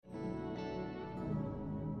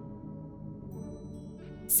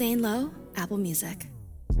Zane Lowe, Apple Music.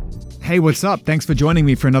 Hey, what's up? Thanks for joining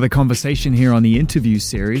me for another conversation here on the interview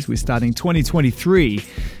series. We're starting 2023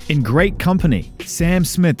 in great company. Sam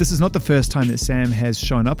Smith. This is not the first time that Sam has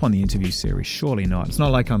shown up on the interview series. Surely not. It's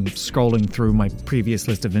not like I'm scrolling through my previous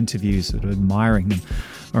list of interviews sort of admiring them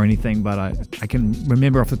or anything, but I can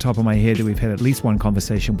remember off the top of my head that we've had at least one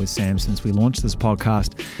conversation with Sam since we launched this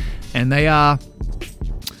podcast. And they are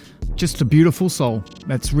just a beautiful soul.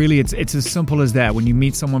 That's really, it's as simple as that. When you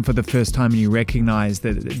meet someone for the first time and you recognize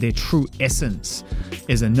that their true essence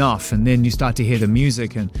is enough, and then you start to hear the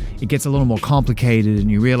music and it gets a little more complicated, and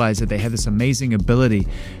you realize that they have this amazing ability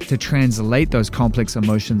to translate those complex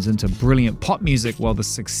emotions into brilliant pop music. Well, the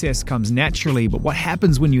success comes naturally, but what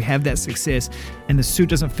happens when you have that success and the suit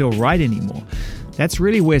doesn't feel right anymore? That's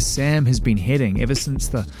really where Sam has been heading ever since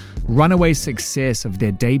the runaway success of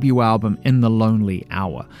their debut album, In the Lonely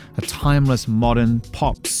Hour, a timeless modern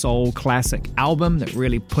pop soul classic album that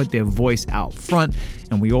really put their voice out front,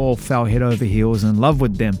 and we all fell head over heels in love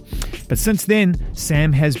with them. But since then,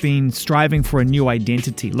 Sam has been striving for a new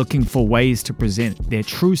identity, looking for ways to present their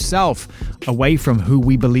true self away from who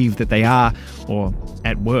we believe that they are, or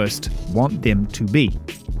at worst, want them to be.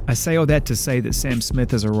 I say all that to say that Sam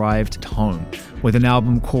Smith has arrived home with an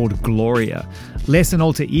album called Gloria. Less an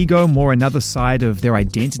alter ego, more another side of their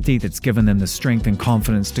identity that's given them the strength and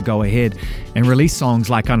confidence to go ahead and release songs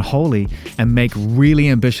like Unholy and make really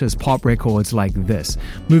ambitious pop records like this.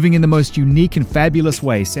 Moving in the most unique and fabulous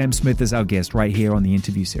way, Sam Smith is our guest right here on the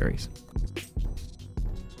interview series.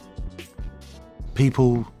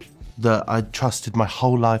 People that I trusted my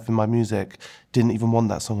whole life in my music didn't even want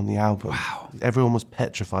that song on the album. Wow. Everyone was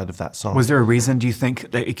petrified of that song. Was there a reason, do you think?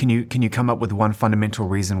 Can you come up with one fundamental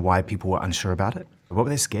reason why people were unsure about it? What were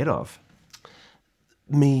they scared of?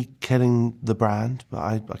 Me killing the brand, but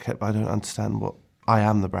I don't understand what I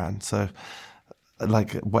am the brand. So,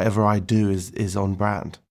 like, whatever I do is on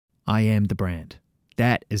brand. I am the brand.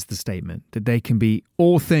 That is the statement, that they can be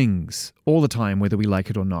all things, all the time, whether we like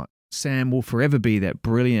it or not. Sam will forever be that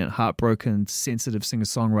brilliant, heartbroken, sensitive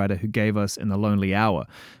singer-songwriter who gave us In the Lonely Hour.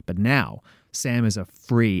 But now, Sam is a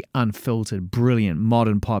free, unfiltered, brilliant,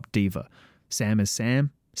 modern pop diva. Sam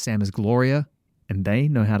is Gloria, and they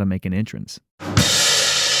know how to make an entrance.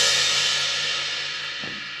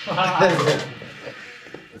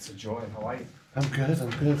 It's a joy. How are you? I'm good.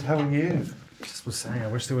 How are you? Just was saying, I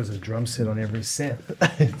wish there was a drum set on every set.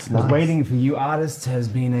 It's nice. Waiting for you artists has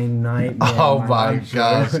been a nightmare. Oh my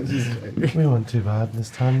gosh. We weren't too bad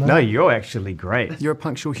this time, though. No, you're actually great. You're a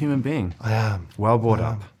punctual human being. I am. Well brought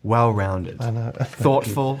up, well-rounded, I know.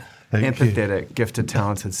 thoughtful, Thank you. empathetic, gifted,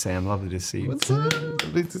 talented Sam. Lovely to see you.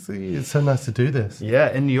 Lovely to see you. It's so nice to do this.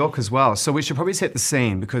 Yeah, in New York as well. So we should probably set the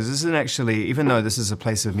scene, because this isn't actually, even though this is a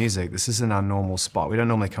place of music, this isn't our normal spot. We don't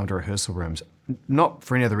normally come to rehearsal rooms, not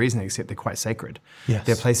for any other reason except they're quite sacred. Yes.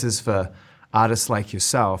 They're places for artists like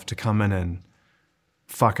yourself to come in and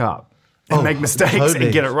fuck up and make mistakes totally.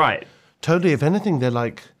 and get it right. Totally. If anything, they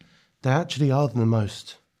actually are the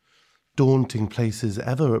most daunting places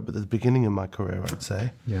ever at the beginning of my career, I'd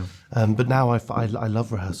say. Yeah. But now I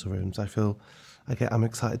love rehearsal rooms. I'm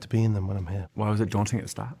excited to be in them when I'm here. Why was it daunting at the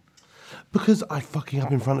start? Because fucking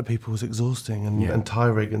up in front of people was exhausting and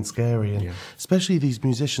tiring and scary, and especially these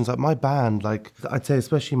musicians, like my band, like I'd say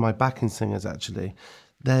especially my backing singers actually,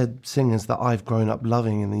 they're singers that I've grown up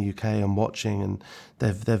loving in the UK and watching, and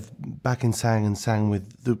they've backing sang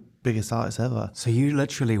with the biggest artists ever. So you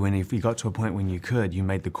literally, if you got to a point when you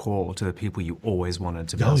made the call to the people you always wanted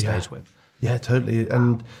to be on stage with. Yeah, totally.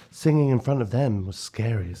 And singing in front of them was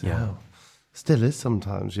scary as hell. Still is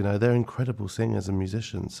sometimes, they're incredible singers and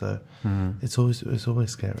musicians, so it's always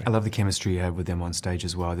scary. I love the chemistry you have with them on stage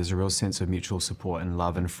as well. There's a real sense of mutual support and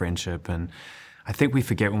love and friendship, and I think we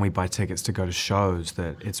forget when we buy tickets to go to shows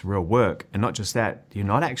that it's real work, and not just that, you're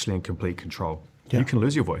not actually in complete control. Yeah. You can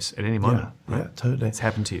lose your voice at any moment. Yeah, totally. It's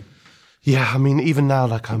happened to you. Yeah, I mean, even now,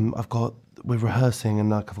 like we're rehearsing, and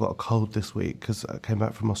like I've got a cold this week because I came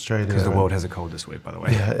back from Australia. Because the world has a cold this week, by the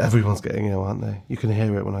way. Yeah, everyone's getting ill, aren't they? You can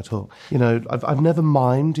hear it when I talk. I've never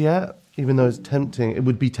mimed yet, even though it's tempting. It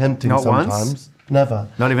would be tempting Not sometimes. Once? Never.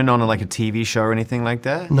 Not even on like a TV show or anything like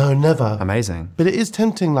that? No, never. Amazing. But it is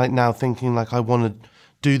tempting, like now, thinking like I want to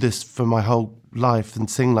do this for my whole life and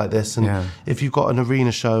sing like this. And if you've got an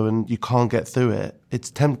arena show and you can't get through it, it's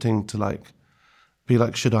tempting to be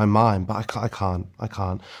like, should I mime? But I can't.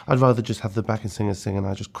 I'd rather just have the backing singers sing and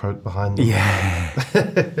I just croak behind them. Yeah.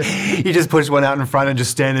 You just push one out in front and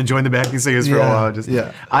just stand and join the backing singers for a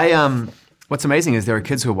while. What's amazing is there are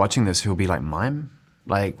kids who are watching this who will be like, mime?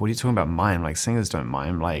 Like, what are you talking about mime? Like, singers don't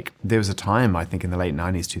mime. Like, there was a time, I think in the late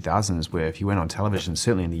 90s, 2000s, where if you went on television,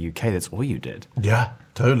 certainly in the UK, that's all you did. Yeah,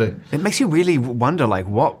 totally. It makes you really wonder, like,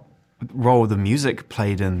 what role the music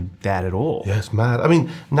played in that at all. Yeah, it's mad. I mean,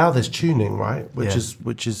 now there's tuning, right? Which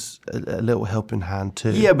is a little helping hand too.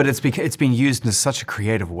 Yeah, but it's been used in such a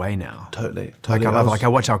creative way now. Totally. Like I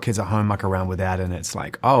watch our kids at home muck around with that, and it's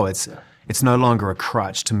like, oh, it's no longer a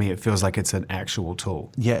crutch. To me, it feels like it's an actual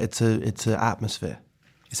tool. Yeah, it's an atmosphere.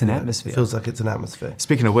 It's an atmosphere. It feels like it's an atmosphere.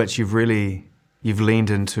 Speaking of which, you've leaned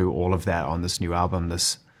into all of that on this new album,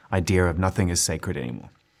 this idea of nothing is sacred anymore.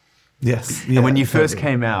 Yes. And when you first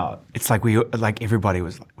came out, it's like everybody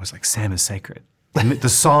was like, Sam is sacred. The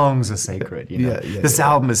songs are sacred, you know. This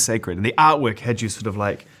album is sacred. And the artwork had you sort of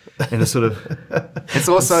like in a sort of it's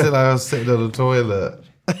also I was sitting on a toilet.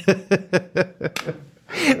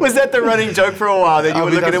 Was that the running joke for a while that you were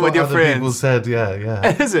looking at it with your friends? People said,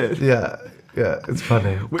 yeah. Is it? Yeah, it's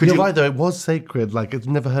funny. You're right though, it was sacred. Like, I've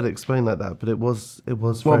never heard it explained like that, but it was.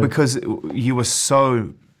 Well, because you were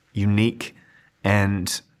so unique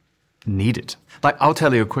and needed. Like, I'll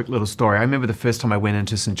tell you a quick little story. I remember the first time I went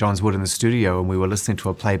into St. John's Wood in the studio and we were listening to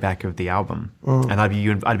a playback of the album. And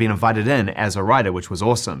I'd been invited in as a writer, which was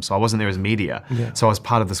awesome. So I wasn't there as media. Yeah. So I was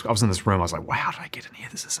part of this. I was in this room. I was like, wow, how did I get in here?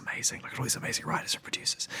 This is amazing. Look at all these amazing writers and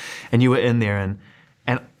producers. And you were in there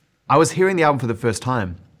and I was hearing the album for the first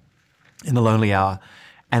time in the lonely hour.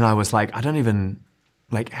 And I was like, I don't even,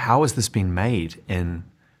 like, how has this been made in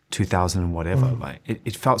 2000 and whatever? Like,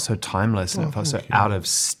 it felt so timeless and it felt so out of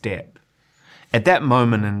step. At that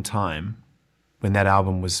moment in time, when that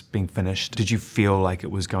album was being finished, did you feel like it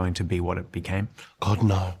was going to be what it became? God,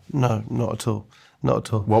 no, not at all. Not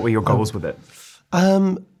at all. What were your goals with it?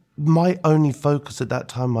 My only focus at that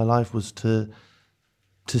time in my life was to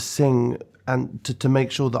sing and to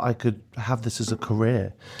make sure that I could have this as a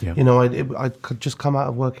career. Yeah. You know, I could just come out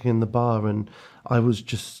of working in the bar and I was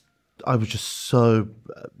just so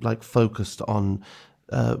like focused on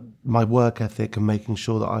my work ethic and making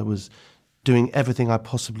sure that I was doing everything I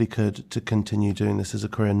possibly could to continue doing this as a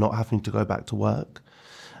career, not having to go back to work.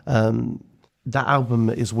 That album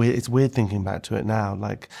is weird. It's weird thinking back to it now.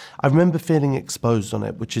 Like, I remember feeling exposed on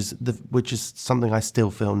it, which is something I still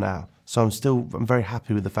feel now. So I'm very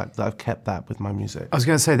happy with the fact that I've kept that with my music. I was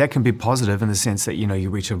going to say that can be positive in the sense that, you know, you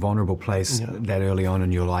reach a vulnerable place that early on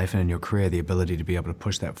in your life and in your career, the ability to be able to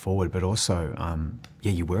push that forward. But also,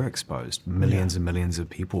 you were exposed. Millions and millions of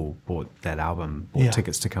people bought that album, bought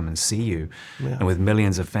tickets to come and see you. Yeah. And with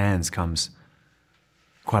millions of fans comes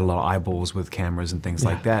quite a lot of eyeballs with cameras and things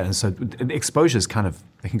like that. And so exposure's kind of,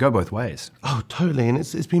 it can go both ways. Oh, totally. And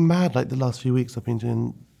it's been mad. Like, the last few weeks I've been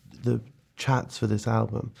doing the chats for this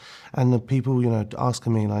album, and the people, you know,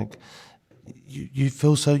 asking me like, you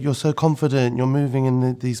feel so, you're so confident, you're moving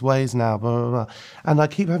in these ways now, blah, blah, blah. And I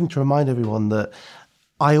keep having to remind everyone that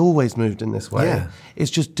I always moved in this way. Yeah. It's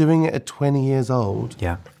just doing it at 20 years old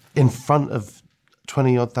in front of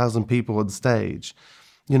 20-odd thousand people on stage,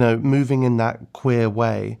 you know, moving in that queer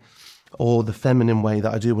way or the feminine way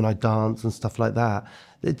that I do when I dance and stuff like that.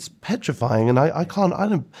 It's petrifying, and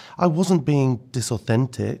I wasn't being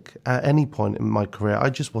disauthentic at any point in my career.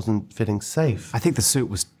 I just wasn't feeling safe. I think the suit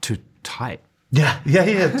was too tight. Yeah,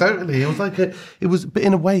 totally. It was like but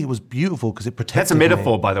in a way, it was beautiful because it protected me. That's a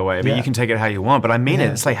metaphor, by the way. I mean, you can take it how you want, but I mean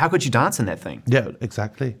it. It's like, how could you dance in that thing? Yeah,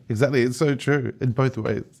 exactly. It's so true in both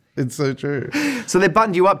ways. It's so true. So they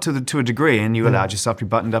buttoned you up to a degree, and you allowed yourself to be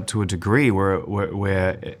buttoned up to a degree where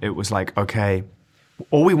it was like, okay,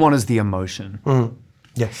 all we want is the emotion.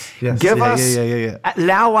 Yes. Give us,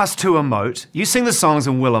 allow us to emote. You sing the songs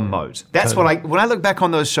and we'll emote. That's totally. When I look back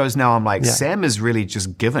on those shows now, I'm like, Sam is really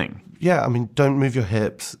just giving. Yeah, I mean, don't move your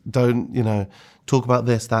hips. Don't, you know, talk about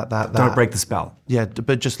this, that. Don't break the spell. Yeah,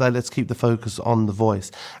 but just like, let's keep the focus on the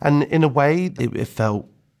voice. And in a way, it felt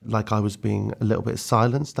like I was being a little bit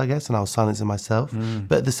silenced, I guess, and I was silencing myself.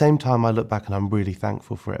 But at the same time, I look back and I'm really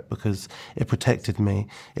thankful for it because it protected me.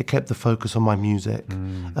 It kept the focus on my music.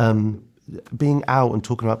 Being out and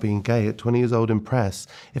talking about being gay at 20 years old in press,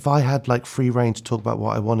 if I had like free reign to talk about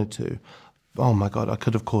what I wanted to, oh my God, I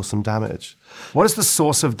could have caused some damage. What is the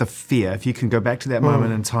source of the fear? If you can go back to that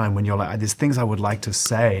moment in time when you're like, there's things I would like to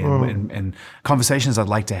say and conversations I'd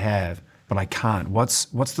like to have, but I can't. What's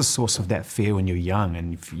the source of that fear when you're young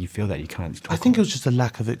and you feel that you can't talk? I think it was just a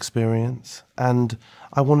lack of experience, and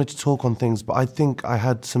I wanted to talk on things, but I think I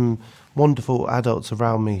had some wonderful adults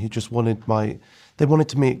around me who just wanted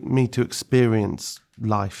me to experience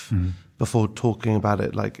life before talking about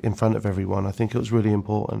it like in front of everyone. I think it was really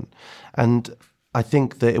important. And I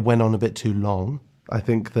think that it went on a bit too long. I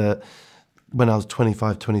think that when I was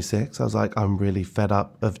 25, 26, I was like, I'm really fed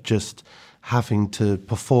up of just having to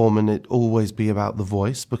perform and it always be about the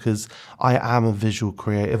voice, because I am a visual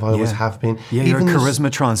creative. I always have been. Yeah, you're a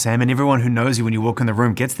charismatron, Sam, and everyone who knows you when you walk in the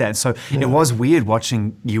room gets that. So it was weird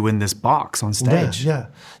watching you in this box on stage. Yeah,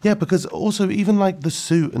 because also even like the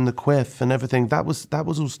suit and the quiff and everything, that was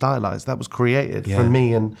all stylized. That was created from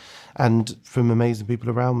me and from amazing people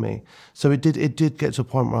around me. So it did get to a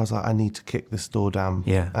point where I was like, I need to kick this door down.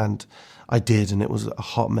 Yeah. And I did, and it was a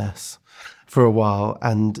hot mess for a while.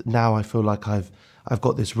 And now I feel like I've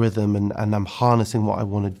got this rhythm and I'm harnessing what I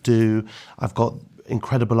want to do. I've got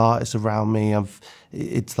incredible artists around me.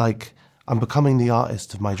 It's like I'm becoming the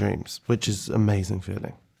artist of my dreams, which is an amazing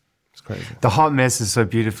feeling. It's crazy. The hot mess is so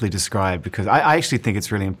beautifully described, because I actually think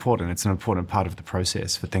it's really important. It's an important part of the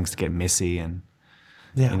process for things to get messy and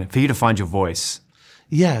for you to find your voice.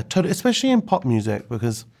 Yeah, totally. Especially in pop music,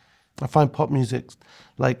 because I find pop music,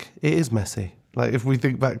 like, it is messy. Like, if we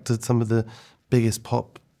think back to some of the biggest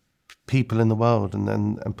pop people in the world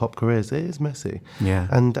and pop careers, it is messy. Yeah.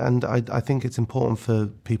 And I think it's important for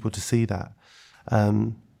people to see that.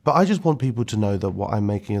 But I just want people to know that what I'm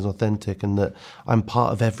making is authentic and that I'm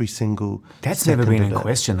part of every single. That's never been in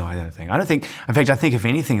question, though, I don't think. In fact, I think if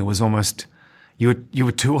anything, it was almost, you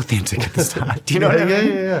were too authentic at the start. Do you know what I mean?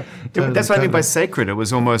 Yeah. Totally, that's what I mean by sacred. It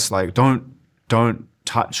was almost like, don't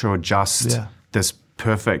touch or adjust this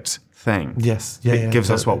perfect thing. Yes. It gives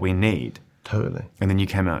us what we need. Totally. And then you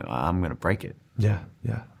came out, I'm going to break it. Yeah.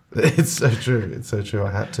 It's so true.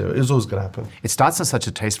 I had to. It was always going to happen. It starts in such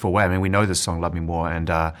a tasteful way. I mean, we know this song, Love Me More, and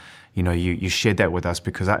you shared that with us,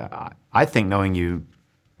 because I think, knowing you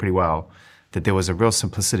pretty well, that there was a real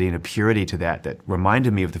simplicity and a purity to that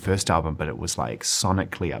reminded me of the first album, but it was like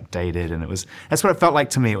sonically updated, and that's what it felt like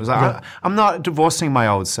to me. It was like, I'm not divorcing my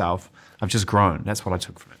old self. I've just grown. That's what I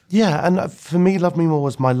took from it. Yeah, and for me, Love Me More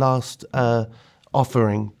was my last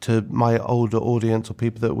offering to my older audience or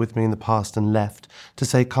people that were with me in the past and left, to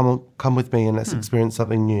say, come with me and let's experience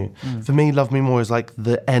something new. For me, Love Me More is like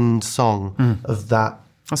the end song of that.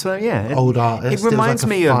 So old artist. It reminds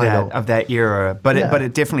me of that era, but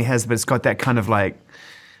it definitely has. But it's got that kind of like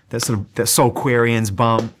that sort of that Soulquarians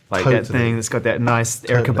bump, like that thing. It's got that nice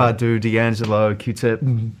Erykah Badu, D'Angelo, Q-Tip,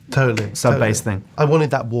 sub bass thing. I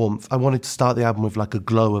wanted that warmth. I wanted to start the album with like a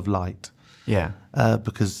glow of light. Yeah,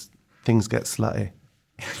 because things get slutty.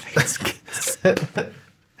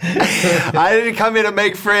 I didn't come here to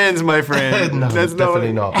make friends, my friend. No, that's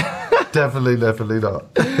definitely not. Definitely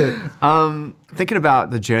not. Thinking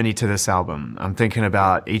about the journey to this album, I'm thinking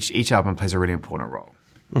about each album plays a really important role.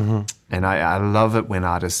 Mm-hmm. And I love it when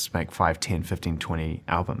artists make 5, 10, 15, 20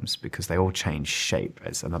 albums, because they all change shape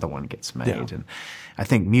as another one gets made. Yeah. And I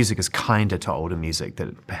think music is kinder to older music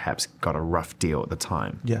that perhaps got a rough deal at the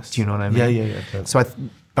time. Yes. Do you know what I mean? Yeah. Totally. So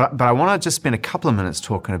but I want to just spend a couple of minutes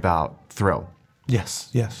talking about Thrill. Yes.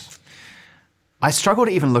 I struggle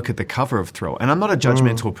to even look at the cover of Thrill, and I'm not a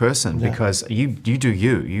judgmental person, because you do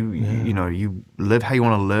you live how you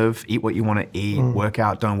want to live, eat what you want to eat, work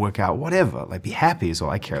out, don't work out, whatever. Like, be happy is all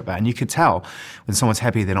I care about. And you could tell when someone's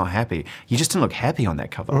happy, they're not happy. You just didn't look happy on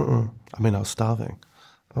that cover. I mean, I was starving.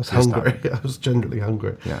 I was hungry. I was genuinely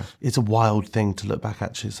hungry. Yeah, it's a wild thing to look back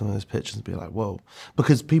actually at some of those pictures and be like, whoa,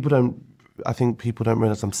 because I think people don't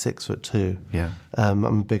realize I'm 6'2". Yeah. I'm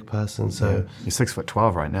a big person, so you're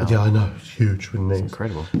 6'12" right now. Yeah, I know, it's huge with me. It's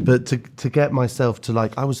incredible. But to get myself to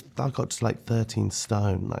like, I got to like 13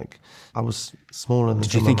 stone. Like, I was smaller than.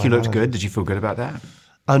 Did you think you looked good? Did you feel good about that?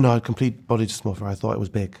 Oh no, complete body dysmorphia. I thought it was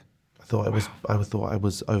big. I thought I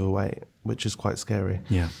was overweight, which is quite scary.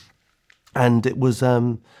 Yeah. And it was,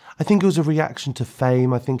 I think it was a reaction to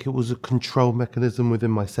fame. I think it was a control mechanism within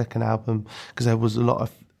my second album, because there was a lot of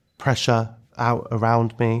pressure out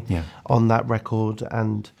around me on that record,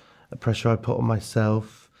 and a pressure I put on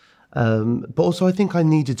myself. But also I think I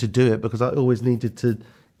needed to do it because I always needed to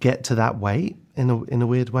get to that weight in a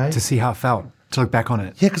weird way. To see how it felt, to look back on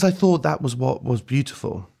it. Yeah, because I thought that was what was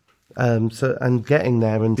beautiful. And getting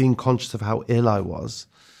there and being conscious of how ill I was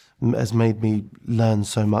has made me learn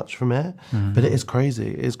so much from it. Mm-hmm. But it is crazy.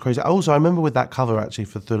 It is crazy. Also, I remember with that cover actually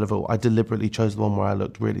for Thrill of All, I deliberately chose the one where I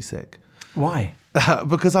looked really sick. Why?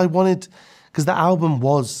 Because the album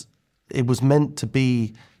was meant to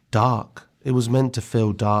be dark. It was meant to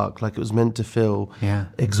feel dark, like it was meant to feel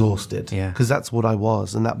exhausted. Yeah. Because that's what I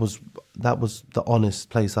was, and that was the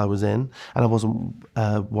honest place I was in, and I wasn't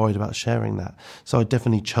worried about sharing that. So I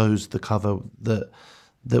definitely chose the cover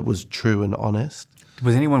that was true and honest.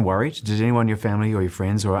 Was anyone worried? Did anyone in your family or your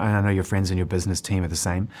friends, or I know your friends and your business team are the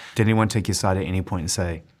same, did anyone take your side at any point and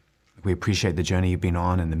say, we appreciate the journey you've been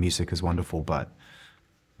on and the music is wonderful, but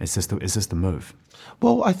Is this the move?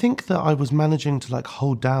 Well, I think that I was managing to like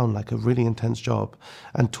hold down like a really intense job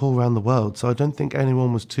and tour around the world. So I don't think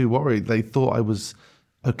anyone was too worried. They thought I was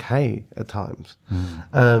okay at times.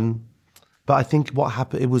 But I think what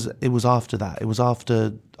happened, it was after that. It was after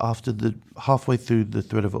the halfway through the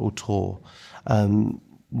Thrill of It All tour,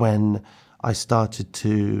 when I started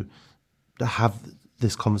to have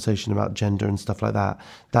this conversation about gender and stuff like that.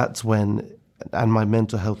 That's when, and my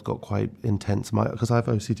mental health got quite intense. Because I have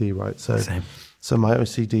OCD, right? Same. So my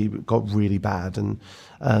OCD got really bad, and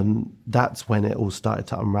that's when it all started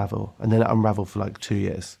to unravel. And then it unraveled for like 2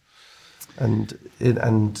 years,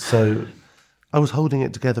 and so I was holding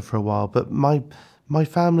it together for a while. But my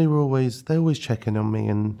family they always checking on me,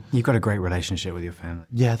 and You've got a great relationship with your family.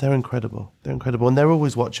 yeah, they're incredible. They're incredible, and they're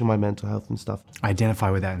always watching my mental health and stuff. I identify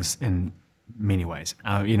with that in many ways.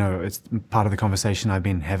 It's part of the conversation I've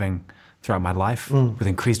been having throughout my life with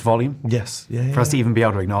increased volume. Yes, yeah. For us to even be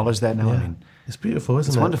able to acknowledge that now, Yeah. I mean, It's beautiful,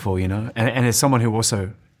 isn't it? it's wonderful, And as someone who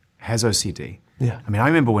also has OCD, Yeah. I mean, I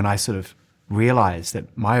remember when I sort of realized that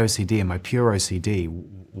my OCD and my pure OCD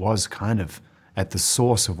was kind of at the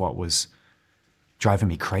source of what was driving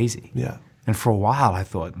me crazy. Yeah. And for a while, I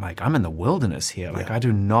thought, like, I'm in the wilderness here. Like, Yeah. I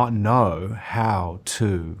do not know how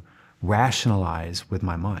to rationalize with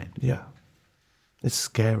my mind. Yeah. It's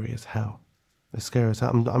scary as hell. It's scary as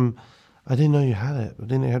hell. I didn't know you had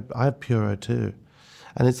it. I have Puro too.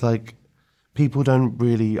 And it's like, people don't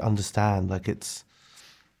really understand. Like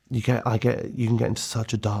you can get into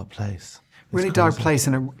such a dark place. It's Really dark crazy. place,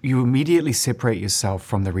 and you immediately separate yourself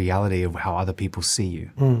from the reality of how other people see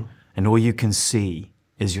you. And all you can see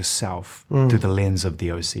is yourself through the lens of the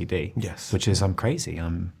OCD. Yes. Which is, I'm crazy.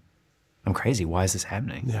 I'm crazy. Why is this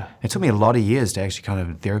happening? Yeah. It took me a lot of years to actually kind of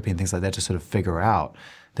in therapy and things like that to sort of figure out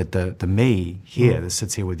that the me here that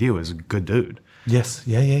sits here with you is a good dude. Yes.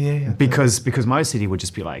 Yeah. Because my OCD would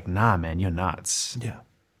just be like, nah, man, you're nuts. Yeah.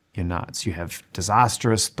 You're nuts. You have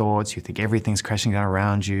disastrous thoughts. You think everything's crashing down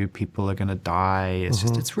around you. People are going to die. It's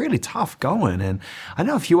just, it's really tough going. And I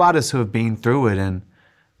know a few artists who have been through it, and,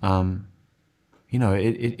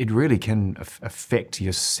 it really can affect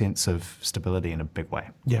your sense of stability in a big way.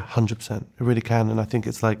 Yeah, 100%. It really can. And I think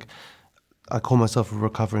it's like, I call myself a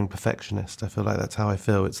recovering perfectionist. I feel like that's how I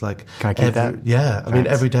feel. It's like, Can I keep that? Yeah. I mean, Thanks.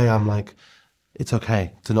 every day I'm like, it's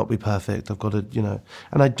okay to not be perfect. I've got to,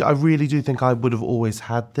 and I really do think I would have always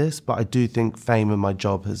had this, but I do think fame and my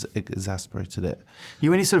job has exasperated it.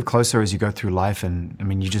 You any sort of closer as you go through life? And I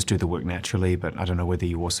mean, you just do the work naturally, but I don't know whether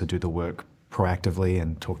you also do the work proactively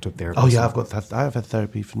and talk to a therapist. Oh yeah, I've had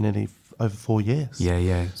therapy for nearly over 4 years.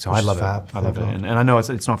 Yeah. So Which I love is it. fab, I love it. thank And I know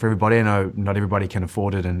it's not for everybody. I know not everybody can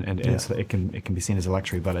afford it, and Yeah. it can be seen as a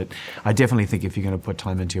luxury. But I definitely think if you're going to put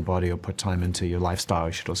time into your body or put time into your lifestyle,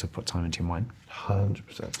 you should also put time into your mind.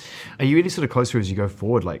 100%. Are you any sort of closer as you go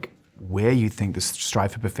forward, like where you think this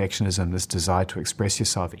strive for perfectionism, this desire to express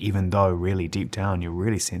yourself, even though really deep down you're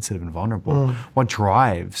really sensitive and vulnerable, what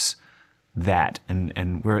drives that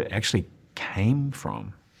and where it actually came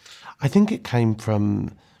from? I think it came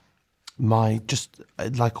from just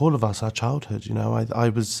like all of us, our childhood. I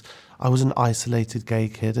was an isolated gay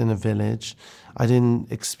kid in a village. I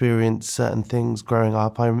didn't experience certain things growing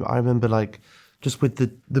up. I remember like just with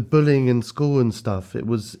the bullying in school and stuff. It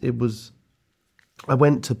was. I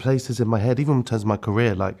went to places in my head, even in terms of my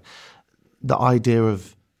career, like the idea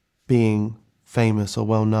of being famous or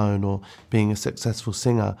well known or being a successful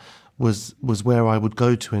singer was where I would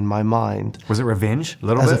go to in my mind. Was it revenge a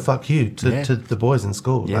little As bit? a fuck you to the boys in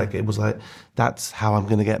school. Yeah. Like it was like, that's how I'm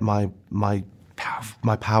going to get my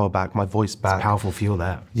power back, my voice back. Powerful fuel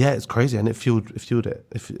that. Yeah, it's crazy, and it fueled it.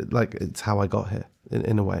 Like it's how I got here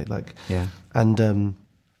in a way. Like Yeah. and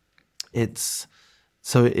it's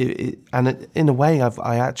so in a way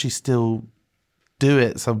I actually still do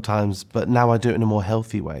it sometimes, but now I do it in a more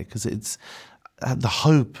healthy way because it's. The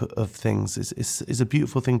hope of things is a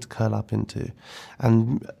beautiful thing to curl up into.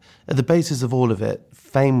 And at the basis of all of it,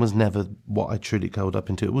 fame was never what I truly curled up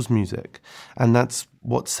into. It was music. And that's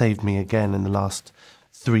what saved me again in the last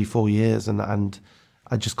 3-4 years. And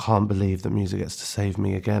I just can't believe that music gets to save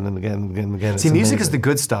me again and again and again and again. See, It's music is amazing. the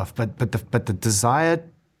good stuff, but the desire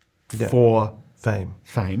for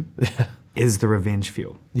Fame. is the revenge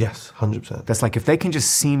fuel. Yes, 100%. That's like if they can just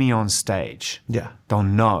see me on stage, Yeah. they'll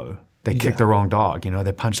know they kicked the wrong dog,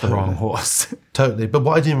 they punched the wrong horse. Totally. But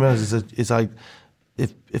what I didn't realize is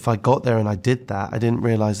if I got there and I did that, I didn't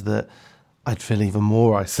realize that I'd feel even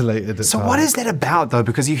more isolated at So times. what is that about, though?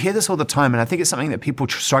 Because you hear this all the time, and I think it's something that people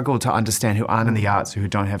struggle to understand who aren't in the arts, who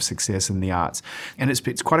don't have success in the arts. And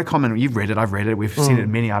it's quite a common, you've read it, I've read it, we've seen it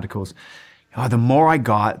in many articles. The more I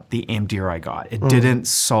got, the emptier I got. It didn't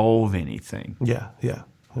solve anything. Yeah.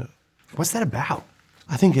 What's that about?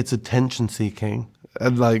 I think it's attention seeking,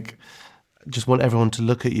 and like just want everyone to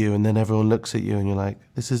look at you, and then everyone looks at you, and you're like,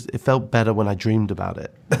 it felt better when I dreamed about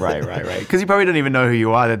it. Right. Because you probably don't even know who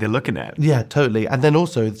you are that they're looking at. Yeah, totally. And then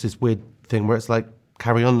also it's this weird thing where it's like,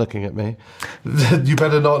 carry on looking at me. You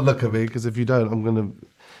better not look at me, because if you don't,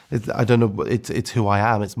 I don't know, it's who I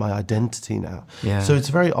am. It's my identity now. Yeah. So it's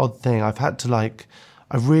a very odd thing. I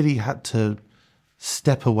really had to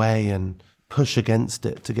step away and push against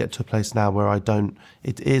it to get to a place now where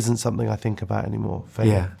it isn't something I think about anymore.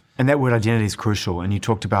 Yeah. And that word identity is crucial. And you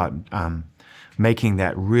talked about making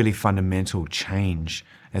that really fundamental change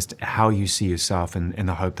as to how you see yourself and in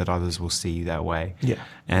the hope that others will see you that way. Yeah.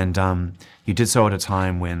 And you did so at a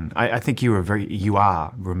time when I think you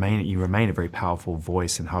remain a very powerful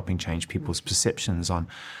voice in helping change people's perceptions on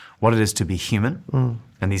what it is to be human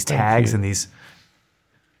and these tags and these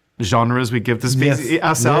genres we give the species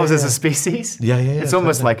ourselves as a species. Yeah. It's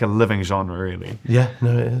almost like a living genre, really. Yeah,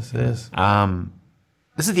 no, it is.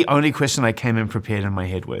 This is the only question I came in prepared in my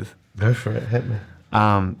head with. Go for it, hit me.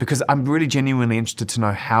 Because I'm really genuinely interested to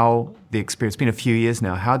know how the experience, it's been a few years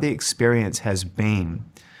now, how the experience has been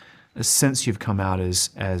since you've come out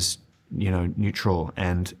as neutral,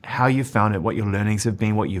 and how you found it, what your learnings have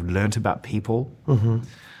been, what you've learned about people,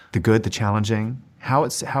 the good, the challenging, how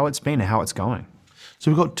it's been and how it's going.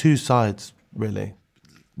 So we've got two sides, really.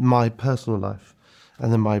 My personal life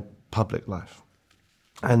and then my public life.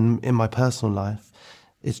 And in my personal life,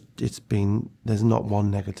 it's been, there's not one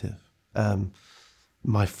negative.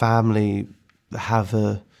 My family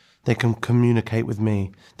they can communicate with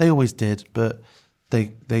me. They always did, but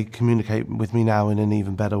they communicate with me now in an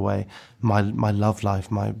even better way. My love life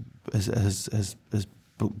has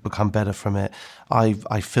become better from it.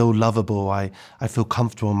 I feel lovable. I feel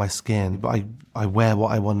comfortable in my skin. I wear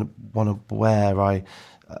what I want to wear. I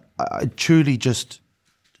truly just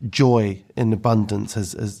joy in abundance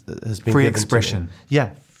has been free given expression. To me.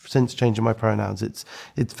 Yeah. Since changing my pronouns,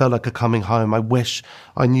 it felt like a coming home. I wish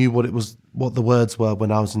I knew what the words were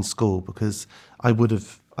when I was in school, because I would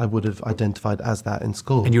have identified as that in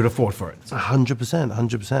school. And you would have fought for it.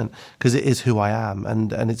 100%, because it is who I am,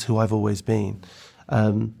 and it's who I've always been.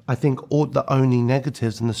 I think the only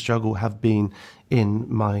negatives in the struggle have been in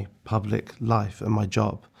my public life and my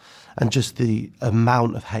job, and just the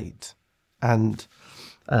amount of hate and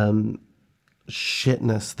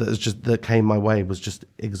shitness that came my way was just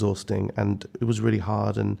exhausting, and it was really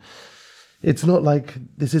hard. And it's not like,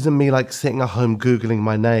 this isn't me like sitting at home Googling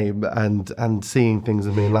my name and seeing things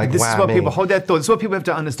and being like, this wow, is what people, hold that thought, this is what people have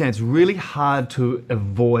to understand. It's really hard to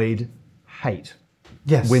avoid hate.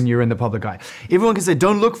 Yes. When you're in the public eye. Everyone can say,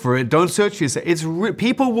 don't look for it, don't search for it.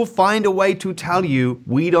 People will find a way to tell you,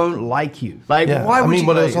 we don't like you. Like, why would you?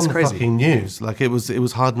 Well, it was on the fucking news. Like, it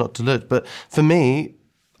was hard not to look. But for me,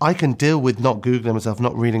 I can deal with not Googling myself,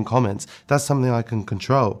 not reading comments. That's something I can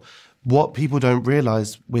control. What people don't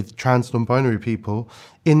realise with trans non-binary people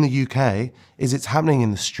in the UK is it's happening in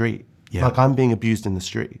the street. Yeah. Like, I'm being abused in the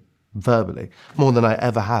street, verbally, more than I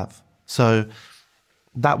ever have. So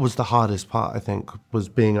that was the hardest part, I think, was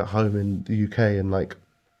being at home in the UK and like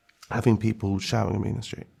having people shouting at me in the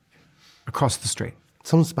street. Across the street.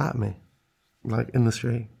 Someone spat at me, like in the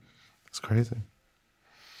street. It's crazy.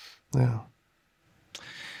 Yeah.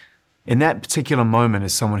 In that particular moment,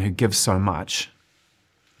 as someone who gives so much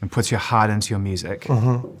and puts your heart into your music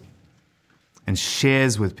and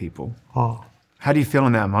shares with people, how do you feel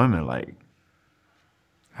in that moment? Like,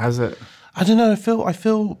 how's it? I don't know. I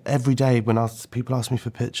feel every day when people ask me for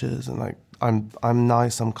pictures, and like I'm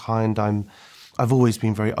nice, I'm kind, I've always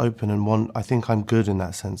been very open, and I think I'm good in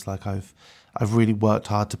that sense. Like I've really worked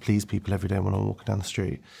hard to please people every day when I'm walking down the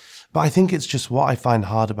street. But I think it's just what I find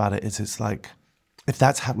hard about it is it's like, if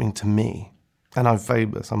that's happening to me, and I'm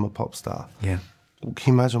famous, I'm a pop star. Yeah.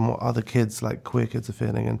 Can you imagine what other kids, like queer kids, are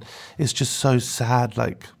feeling? And it's just so sad,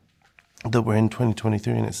 like, that we're in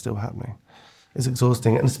 2023 and it's still happening. It's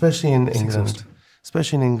exhausting, and especially in England.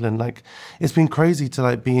 Especially in England, like, it's been crazy to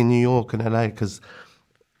like be in New York and LA, because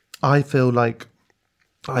I feel like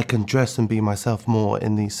I can dress and be myself more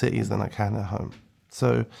in these cities than I can at home.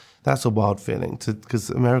 So that's a wild feeling,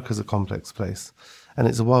 because America's a complex place. And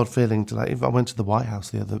it's a wild feeling to, like, if I went to the White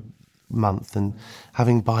House the other month and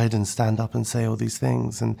having Biden stand up and say all these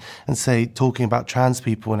things and say, talking about trans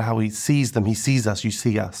people and how he sees them, he sees us, you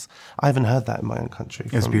see us. I haven't heard that in my own country.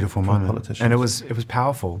 It was a beautiful moment. Politicians. And it was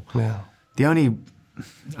powerful. Yeah. The only,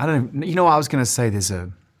 I don't know, you know what I was going to say, there's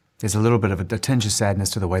There's a little bit of a tinge of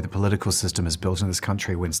sadness to the way the political system is built in this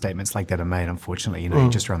country when statements like that are made. Unfortunately, you're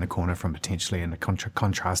just around the corner from potentially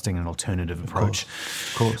contrasting an alternative approach,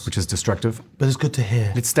 of course, which is destructive. But it's good to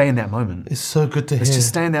hear. Let's stay in that moment. It's so good to hear. Let's just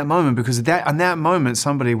stay in that moment, because on that moment,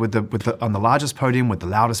 somebody on the largest podium with the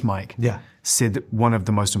loudest mic said one of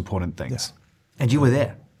the most important things. Yeah. And you were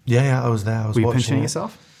there. Yeah, I was there. Were you pinching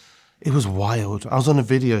yourself? It was wild. I was on a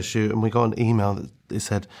video shoot and we got an email that it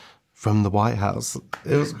said, from the White House.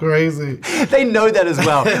 It was crazy. They know that as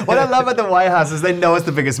well. What I love about the White House is they know it's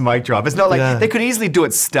the biggest mic drop. It's not like they could easily do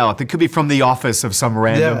it stealth. It could be from the office of some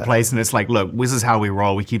random place, and it's like, look, this is how we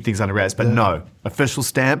roll. We keep things under wraps. But no, official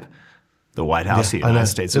stamp, the White House, the United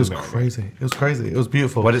States of America. It was crazy. It was crazy. It was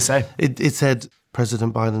beautiful. What did it say? It said,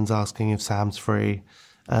 President Biden's asking if Sam's free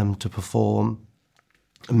to perform.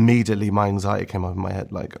 Immediately, my anxiety came up in my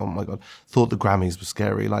head, like, oh my God, thought the Grammys were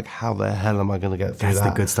scary. Like, how the hell am I going to get through that? That's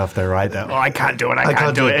the good stuff though, right? Oh, I can't do it, I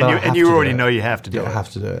can't do it. And you already know you have to do it. I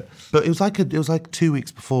have to do it. But it was like 2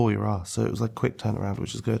 weeks before we were asked, so it was like quick turnaround,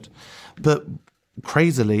 which is good. But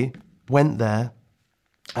crazily, went there,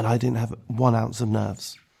 and I didn't have 1 ounce of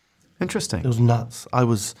nerves. Interesting. It was nuts. I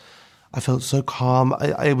felt so calm.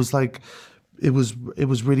 It was like... It was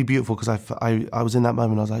really beautiful because I was in that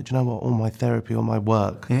moment. I was like, do you know what? All my therapy, all my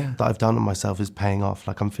work that I've done on myself is paying off.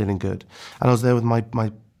 Like, I'm feeling good. And I was there with my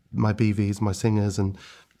BVs, my singers, and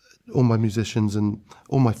all my musicians and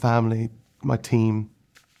all my family, my team,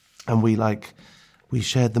 and we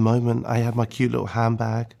shared the moment. I had my cute little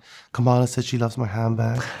handbag. Kamala said she loves my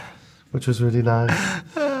handbag, which was really nice.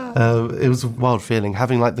 It was a wild feeling,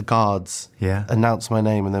 having like the guards announce my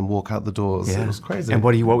name and then walk out the doors. It was crazy. And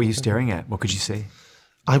what were you staring at? What could you see?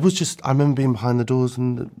 I remember being behind the doors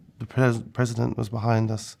and the president was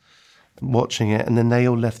behind us watching it, and then they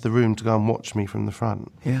all left the room to go and watch me from the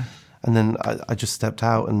front. Yeah. And then I just stepped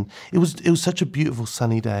out, and it was such a beautiful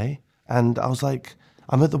sunny day, and I was like,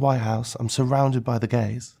 I'm at the White House, I'm surrounded by the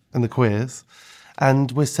gays and the queers,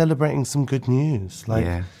 and we're celebrating some good news.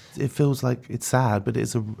 It feels like it's sad, but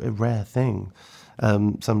it's a rare thing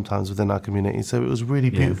sometimes within our community. So it was really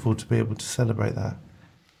beautiful to be able to celebrate that.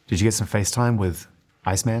 Did you get some FaceTime with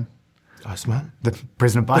Iceman? Iceman? The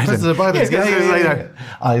President Biden. President Biden.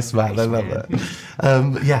 Iceman, I love that.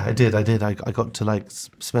 I did. I got to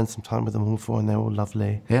spend some time with them all four, and they were all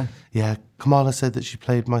lovely. Yeah. Yeah. Kamala said that she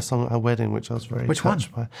played my song at her wedding, which I was very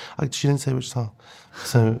touched by. She didn't say which song,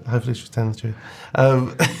 so hopefully she's telling the truth.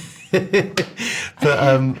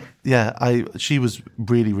 But she was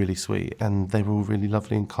really, really sweet, and they were all really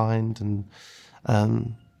lovely and kind, and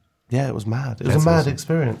it was mad. It was a mad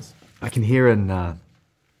experience. I can hear in the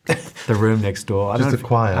room next door. Just a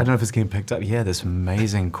choir. I don't know if it's getting picked up. Yeah, this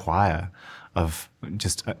amazing choir of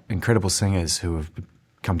just incredible singers who have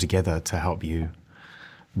come together to help you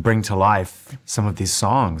bring to life some of these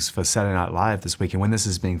songs for Saturday Night Live this weekend. When this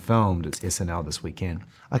is being filmed, it's SNL this weekend.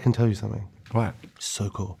 I can tell you something. What? So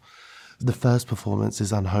cool. The first performance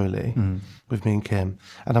is Unholy with me and Kim,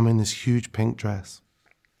 and I'm in this huge pink dress.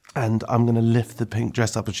 And I'm going to lift the pink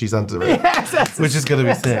dress up and she's under it, which is going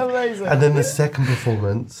to be sick. Amazing. And then the second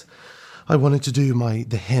performance, I wanted to do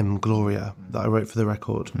the hymn, Gloria, that I wrote for the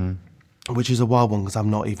record, which is a wild one because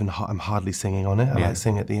I'm hardly singing on it. I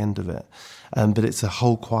sing at the end of it. But it's a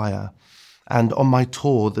whole choir. And on my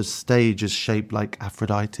tour, the stage is shaped like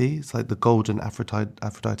Aphrodite. It's like the golden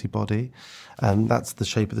Aphrodite body. That's the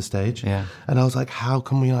shape of the stage. Yeah. And I was like, how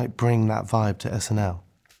can we bring that vibe to SNL?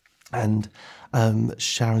 And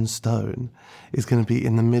Sharon Stone is going to be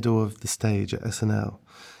in the middle of the stage at SNL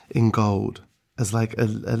in gold as like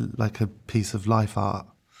a piece of life art.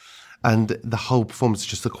 And the whole performance is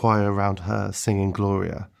just a choir around her singing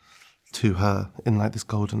Gloria to her in this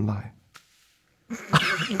golden light.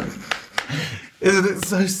 Isn't it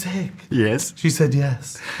so sick? Yes. She said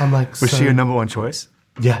yes. I'm like, was she your number one choice?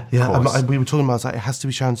 Yeah. We were talking about, I was like, it has to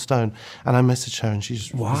be Sharon Stone. And I messaged her and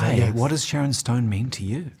she's... Why? Like, yes. What does Sharon Stone mean to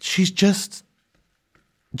you? She's just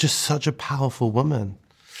such a powerful woman.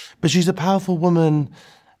 But she's a powerful woman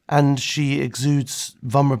and she exudes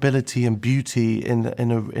vulnerability and beauty in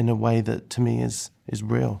a way that to me is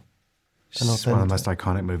real. She's one of the most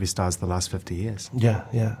iconic movie stars of the last 50 years. Yeah.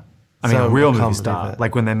 I mean, a real movie star,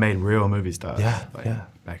 like when they made real movie stars. Yeah.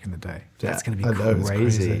 Back in the day. Yeah, that's going to be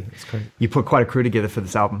crazy. It's great. You put quite a crew together for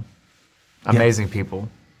this album. Amazing people.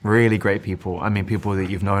 Really great people. I mean, people that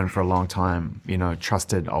you've known for a long time,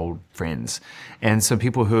 trusted old friends. And some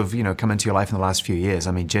people who have, come into your life in the last few years.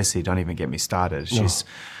 I mean, Jessie, don't even get me started. She's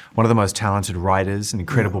one of the most talented writers, an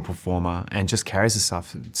incredible performer, and just carries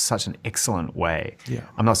herself in such an excellent way. Yeah.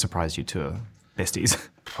 I'm not surprised you two are besties.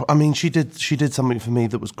 I mean, she did something for me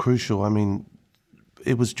that was crucial. I mean,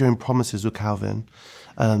 it was during Promises with Calvin,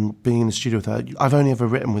 being in the studio with her. I've only ever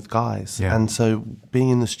written with guys. Yeah. And so being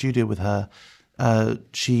in the studio with her,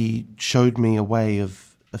 she showed me a way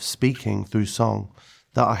of speaking through song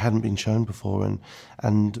that I hadn't been shown before,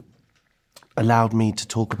 and allowed me to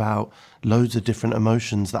talk about loads of different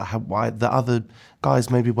emotions that other guys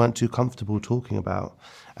maybe weren't too comfortable talking about.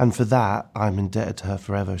 And for that, I'm indebted to her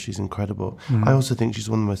forever. She's incredible. I also think she's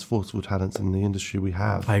one of the most forceful talents in the industry we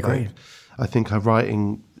have. I agree. I think her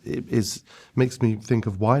writing makes me think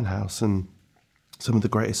of Winehouse and some of the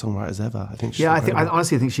greatest songwriters ever. I think she's I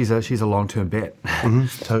honestly think she's a long-term bet. Totally I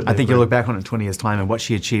think agree. you'll look back on it in 20 years' time, and what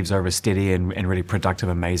she achieves over a steady and really productive,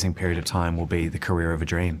 amazing period of time will be the career of a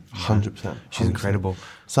dream. 100%. She's incredible.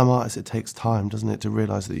 Some artists, it takes time, doesn't it, to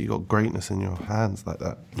realise that you got greatness in your hands like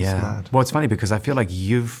that. It's mad. Well, it's funny because I feel like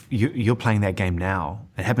you're playing that game now.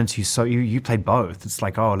 It happened to you. So you played both. It's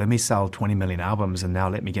like, oh, let me sell 20 million albums, and now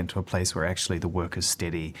let me get into a place where actually the work is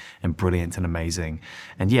steady and brilliant and amazing.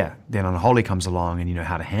 And then Unholy comes along, and you know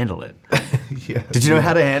how to handle it. Did you know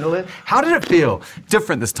how to handle it? How did it feel?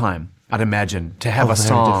 Different this time, I'd imagine, to have a very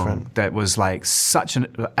song different. that was like such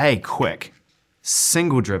quick,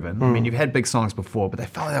 single driven. I mean, you've had big songs before, but they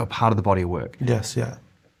felt like they were part of the body of work. Yes, yeah.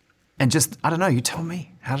 And just, I don't know, you tell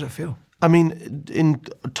me, how did it feel? I mean, in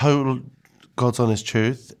total God's honest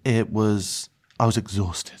truth, I was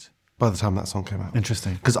exhausted by the time that song came out.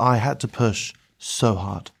 Interesting. Because I had to push so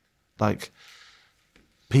hard. Like,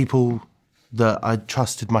 people that I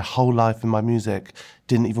trusted my whole life in my music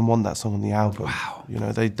didn't even want that song on the album. Wow. You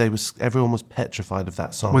know, everyone was petrified of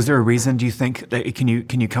that song. Was there a reason, do you think, can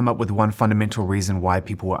you come up with one fundamental reason why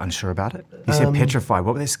people were unsure about it? You said petrified,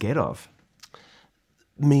 what were they scared of?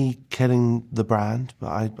 Me killing the brand, but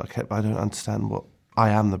I don't understand what I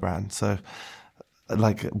am the brand. So,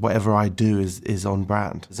 like, whatever I do is on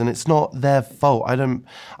brand, and it's not their fault. I don't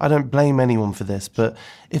blame anyone for this. But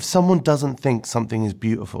if someone doesn't think something is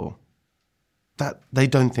beautiful, that they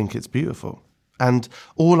don't think it's beautiful. And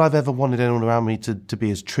all I've ever wanted anyone around me to be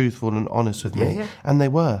is truthful and honest with me, and they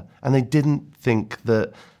were, and they didn't think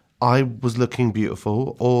that I was looking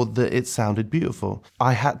beautiful or that it sounded beautiful.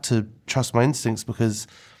 I had to trust my instincts because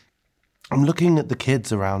I'm looking at the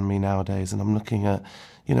kids around me nowadays, and I'm looking at,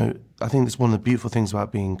 you know, I think it's one of the beautiful things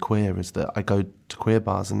about being queer is that I go to queer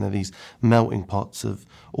bars and they're these melting pots of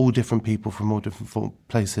all different people from all different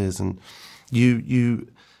places, and you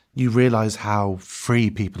realise how free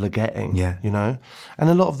people are getting, you know? And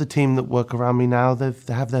a lot of the team that work around me now, they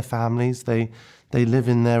have their families, they live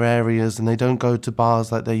in their areas, and they don't go to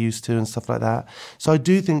bars like they used to and stuff like that. So I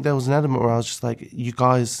do think there was an element where I was just like, you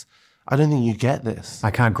guys, I don't think you get this.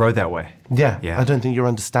 I can't grow that way. Yeah. I don't think you're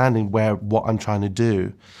understanding what I'm trying to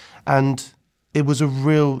do. And it was a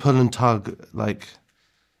real pull and tug, like,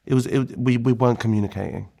 we weren't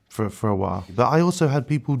communicating for a while. But I also had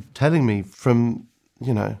people telling me from,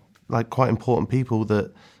 you know, like quite important people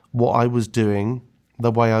that what I was doing,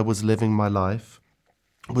 the way I was living my life,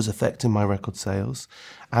 was affecting my record sales,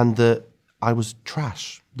 and that I was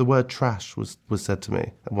trash. The word trash was said to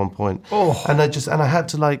me at one point. And I had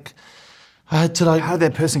to like how did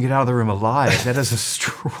that person get out of the room alive? That is a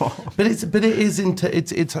strong. But it's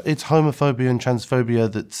homophobia and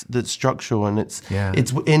transphobia that's structural, and it's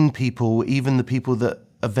in people, even the people that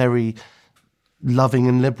are very loving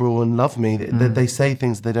and liberal and love me. They say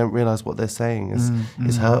things they don't realize what they're saying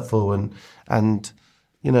is hurtful, and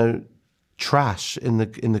you know, trash in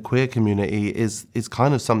the queer community is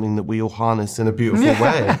kind of something that we all harness in a beautiful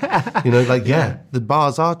way. You know, like the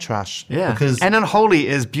bars are trash. Yeah, because and Unholy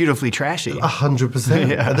is beautifully trashy.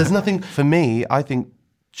 100%. There's nothing for me. I think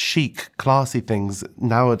chic, classy things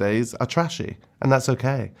nowadays are trashy, and that's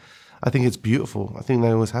okay. I think it's beautiful. I think they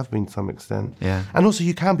always have been to some extent. Yeah, and also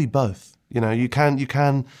you can be both. You know, you can, you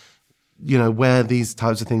know, wear these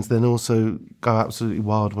types of things, then also go absolutely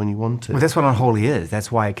wild when you want to. Well, that's what Unholy is.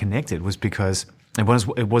 That's why it connected, was because it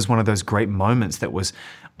was one of those great moments that was,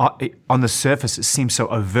 on the surface, it seemed so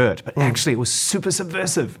overt, but actually it was super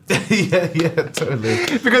subversive. yeah, totally.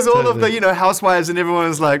 Because all of the, you know, housewives and everyone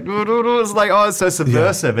was like, it's like, oh, it's so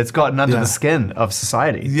subversive. It's gotten under the skin of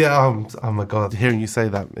society. Yeah, oh my God. Hearing you say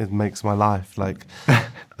that, it makes my life, like,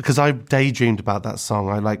 because I daydreamed about that song.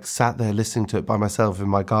 I like sat there listening to it by myself in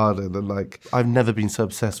my garden, and like, I've never been so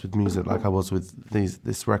obsessed with music like I was with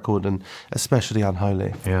this record, and especially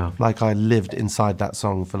Unholy. Yeah. Like, I lived inside that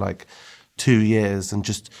song for like 2 years and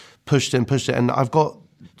just pushed it. And I've got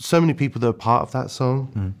so many people that are part of that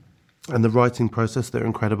song and the writing process that are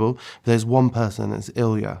incredible. But there's one person, it's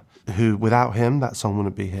Ilya, who without him, that song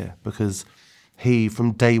wouldn't be here, because he,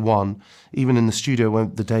 from day one, even in the studio,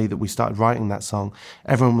 the day that we started writing that song,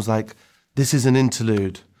 everyone was like, this is an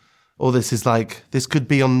interlude, or this is like, this could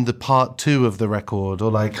be on the part 2 of the record, or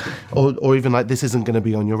like, or even like, this isn't going to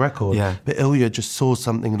be on your record. Yeah. But Ilya just saw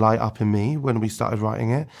something light up in me when we started writing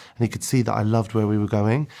it, and he could see that I loved where we were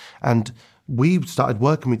going. And we started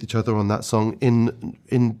working with each other on that song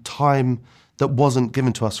in time that wasn't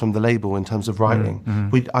given to us from the label in terms of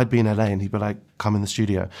writing. I'd be in LA and he'd be like, come in the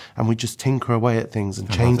studio. And we'd just tinker away at things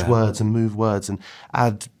and change words and move words and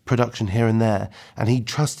add production here and there. And he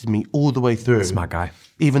trusted me all the way through. Smart guy.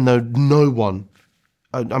 Even though no one,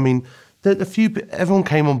 I mean, everyone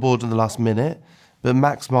came on board in the last minute, but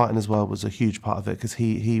Max Martin as well was a huge part of it because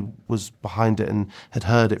he was behind it and had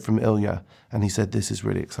heard it from Ilya. And he said, this is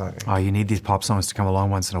really exciting. Oh, you need these pop songs to come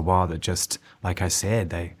along once in a while that just, like I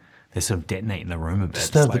said, they sort of detonate in the room a bit.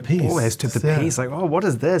 Disturb the peace. Oh, they disturb the peace. Like, oh, what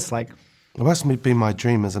is this? Like, well, that's been my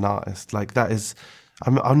dream as an artist. Like, that is,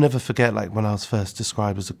 I'll never forget, like, when I was first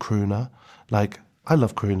described as a crooner. Like, I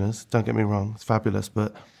love crooners, don't get me wrong, it's fabulous.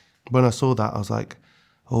 But when I saw that, I was like,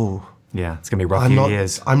 oh. Yeah, it's going to be a rough few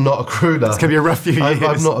years. I'm not a crooner. It's going to be a rough few years.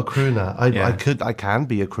 I'm not a crooner. I can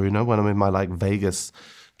be a crooner when I'm in my, like, Vegas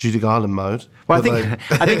Judy Garland mode. Well,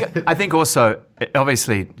 I think also, it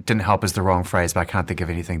obviously didn't help is the wrong phrase, but I can't think of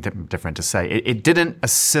anything different to say. It didn't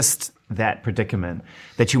assist that predicament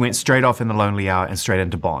that you went straight off in the lonely hour and straight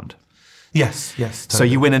into Bond. Yes. Totally. So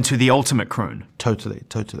you went into the ultimate croon. Totally.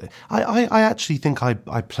 I actually think I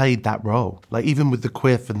played that role. Like, even with the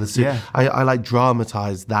quiff and the suit, I like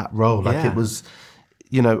dramatized that role. Like, it was,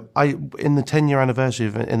 you know, in the 10-year anniversary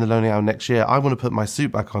of In the Lonely Hour next year, I want to put my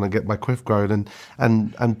suit back on and get my quiff grown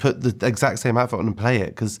and put the exact same outfit on and play it,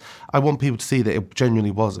 because I want people to see that it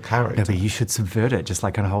genuinely was a character. Yeah, but you should subvert it, just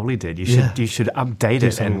like Unholy did. You should update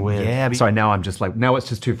it. Something weird. Yeah. Sorry, now I'm just like, now it's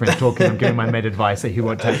just two friends talking. I'm giving my mate advice that he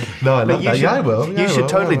won't take. No, I love that. I will. You should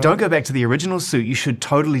totally, don't go back to the original suit. You should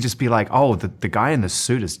totally just be like, oh, the guy in the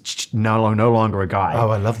suit is no longer a guy. Oh,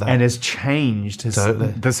 I love that. And has changed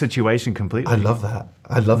the situation completely. I love that.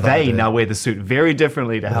 They now wear the suit very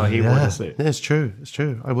differently to how he wore the suit. Yeah, it's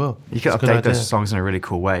true. I will. You can update those songs in a really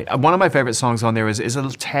cool way. One of my favorite songs on there is a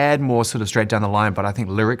tad more sort of straight down the line, but I think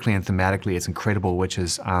lyrically and thematically it's incredible, which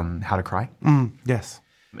is How to Cry. Yes.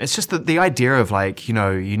 It's just the idea of, like, you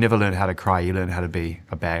know, you never learn how to cry. You learn how to be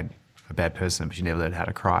a bad person, but you never learn how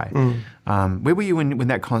to cry. Where were you when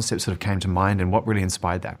that concept sort of came to mind, and what really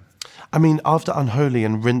inspired that? I mean, after Unholy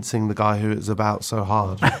and rinsing the guy who it's about so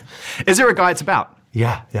hard. Is there a guy it's about?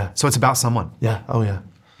 Yeah. So it's about someone? Yeah, oh yeah.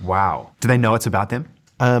 Wow. Do they know it's about them?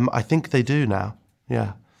 I think they do now,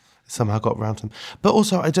 yeah. Somehow got around to them. But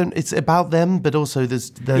also, it's about them, but also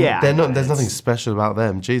there's nothing special about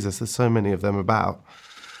them. Jesus, there's so many of them about.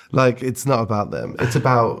 Like, it's not about them. It's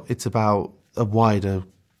about a wider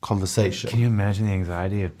conversation. Can you imagine the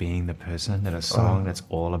anxiety of being the person that a song that's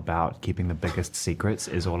all about keeping the biggest secrets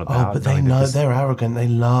is all about? Oh, but they know, they're arrogant. They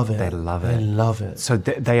love it. They love it. So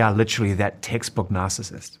they are literally that textbook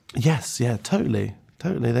narcissist. Yes, yeah, totally.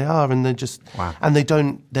 They are, and they just, wow. And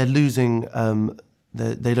they're losing,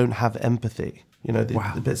 they don't have empathy. You know,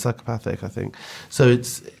 they're a bit psychopathic, I think. So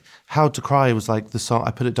it's, How to Cry was like the song,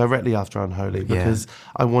 I put it directly after Unholy because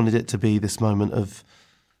I wanted it to be this moment of,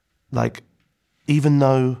 like, even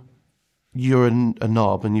though you're a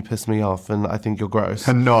knob and you piss me off and I think you're gross.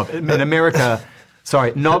 A knob. In America,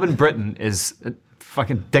 knob in Britain is a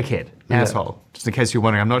fucking dickhead, asshole. Just in case you're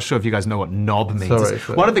wondering, I'm not sure if you guys know what knob means. Sorry.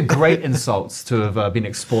 One of the great insults to have been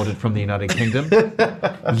exported from the United Kingdom.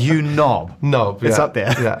 You knob. Knob, It's up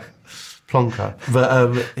there. Yeah. Plonker. But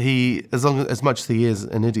as much as he is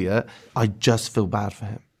an idiot, I just feel bad for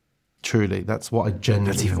him. Truly, that's what I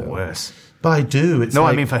genuinely That's even feel. worse. But I do. It's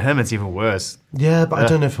I mean, for him, it's even worse. Yeah, but I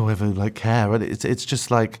don't know if he'll ever care. It's just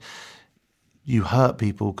like you hurt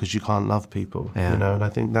people because you can't love people. Yeah. You know, and I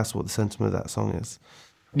think that's what the sentiment of that song is.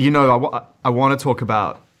 You know, I want to talk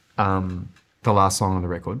about the last song on the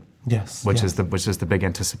record. Yes, which is the big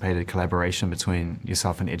anticipated collaboration between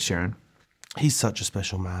yourself and Ed Sheeran. He's such a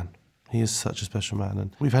special man. He is such a special man,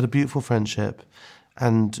 and we've had a beautiful friendship,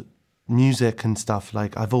 and music and stuff.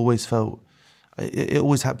 Like, I've always felt. It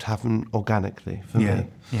always had to happen organically for me.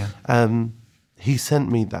 Yeah. He sent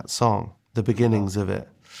me that song, the beginnings of it,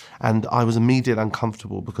 and I was immediately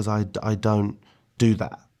uncomfortable because I don't do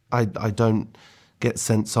that. I don't get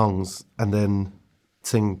sent songs and then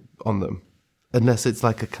sing on them, unless it's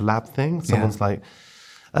like a collab thing. Someone's like,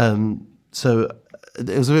 so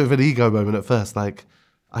it was a bit of an ego moment at first. Like,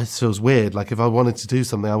 it feels weird. Like, if I wanted to do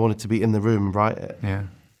something, I wanted to be in the room and write it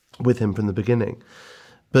with him from the beginning.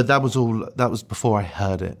 But that was before I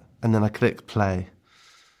heard it. And then I clicked play.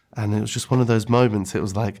 And it was just one of those moments. It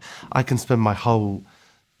was like, I can spend my whole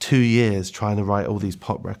 2 years trying to write all these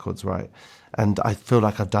pop records, right? And I feel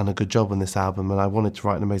like I've done a good job on this album, and I wanted to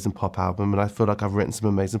write an amazing pop album, and I feel like I've written some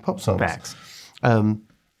amazing pop songs. Facts.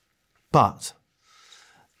 But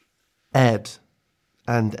Ed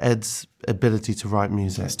and Ed's ability to write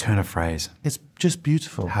music. His turn of phrase. It's just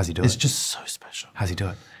beautiful. How's he do It's it? just so special. How's he do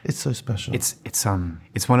it? It's so special.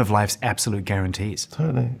 It's one of life's absolute guarantees.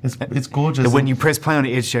 Totally. It's gorgeous. That when you press play on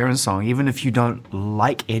an Ed Sheeran song, even if you don't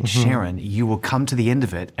like Ed Sheeran, you will come to the end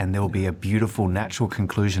of it and there will be a beautiful natural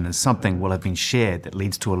conclusion and something will have been shared that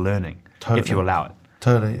leads to a learning, if you allow it.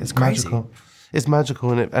 Totally. It's crazy. magical. It's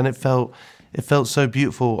magical, and it felt so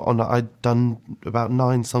beautiful. I'd done about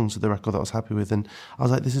 9 songs of the record that I was happy with, and I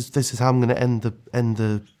was like, this is how I'm going to end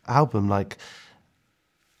the album. Like,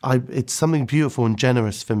 it's something beautiful and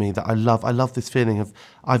generous for me that I love. I love this feeling of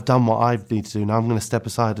I've done what I need to do. Now I'm going to step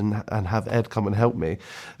aside and have Ed come and help me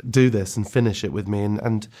do this and finish it with me.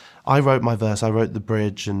 And I wrote my verse, I wrote the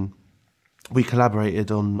bridge, and we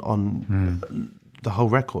collaborated on the whole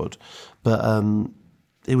record. But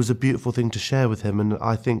it was a beautiful thing to share with him, and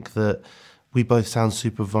I think that we both sound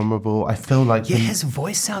super vulnerable. I feel like his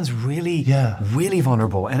voice sounds really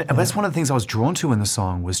vulnerable, and that's one of the things I was drawn to in the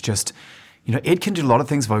song was just, Ed can do a lot of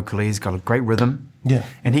things vocally. He's got a great rhythm,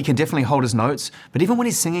 and he can definitely hold his notes. But even when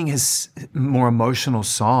he's singing his more emotional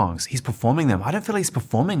songs, he's performing them. I don't feel he's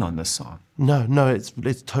performing on this song. No,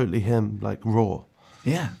 it's totally him, like raw.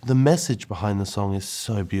 Yeah, the message behind the song is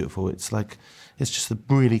so beautiful. It's just a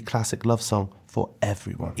really classic love song for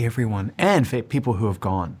everyone. Everyone, and for people who have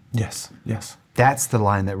gone. Yes. That's the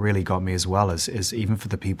line that really got me as well, is even for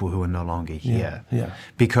the people who are no longer here. Yeah.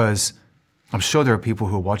 Because I'm sure there are people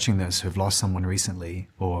who are watching this who've lost someone recently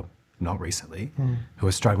or not recently who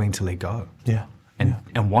are struggling to let go. Yeah.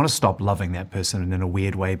 And want to stop loving that person in a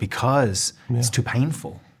weird way because it's too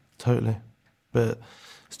painful. Totally. But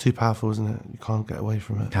it's too powerful, isn't it? You can't get away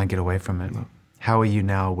from it. Can't get away from it. No. How are you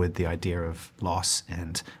now with the idea of loss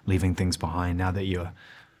and leaving things behind now that you're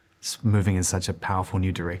moving in such a powerful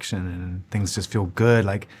new direction and things just feel good?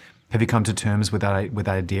 Like, have you come to terms with that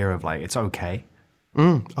idea of like, it's okay?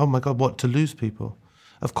 Oh my God, what, to lose people?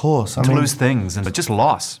 Of course. To lose things, but just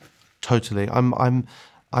loss. Totally. I'm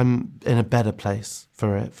in a better place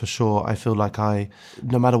for it, for sure. I feel like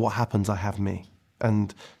no matter what happens, I have me.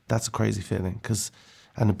 And that's a crazy feeling,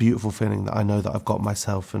 and a beautiful feeling that I know that I've got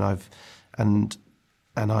myself, and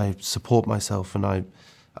I support myself, and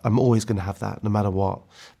I'm always going to have that no matter what.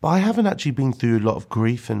 But I haven't actually been through a lot of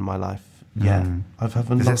grief in my life yet.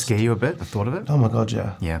 Does that scare you a bit, the thought of it? Oh my God,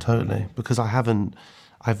 yeah, totally. Because I haven't.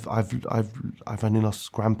 I've only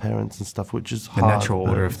lost grandparents and stuff, which is hard. The natural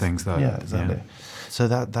order of things, though. Yeah, exactly. Yeah. So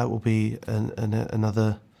that will be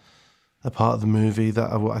another part of the movie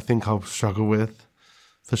that I think I'll struggle with,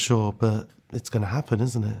 for sure. But it's going to happen,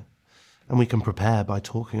 isn't it? And we can prepare by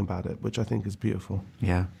talking about it, which I think is beautiful.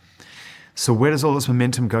 Yeah. So where does all this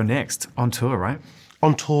momentum go next? On tour, right?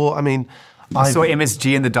 On tour, I mean... I saw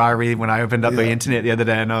MSG in the diary when I opened up the internet the other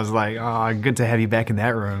day, and I was like, oh, good to have you back in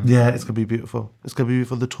that room. Yeah, it's going to be beautiful. It's going to be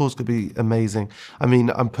beautiful. The tour's going to be amazing. I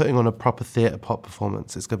mean, I'm putting on a proper theatre pop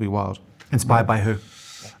performance. It's going to be wild. Inspired by who?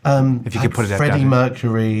 If you could put it out. Freddie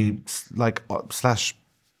Mercury, slash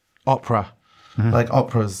opera. Like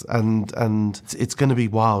operas, and it's going to be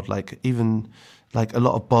wild. Like even like a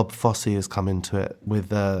lot of Bob Fosse has come into it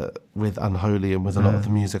with Unholy, and with a lot of the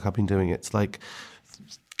music I've been doing. It's like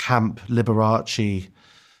camp Liberace,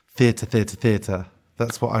 theatre.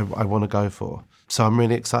 That's what I want to go for. So I'm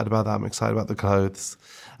really excited about that. I'm excited about the clothes.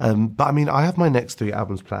 But I mean, I have my next 3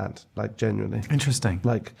 albums planned. Like genuinely interesting.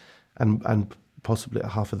 Like and possibly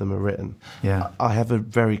half of them are written. Yeah, I have a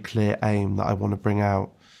very clear aim that I want to bring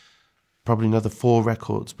out. Probably another 4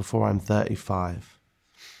 records before I'm 35.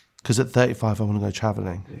 Because at 35, I want to go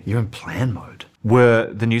traveling. You're in plan mode. Were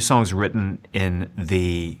the new songs written in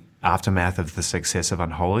the aftermath of the success of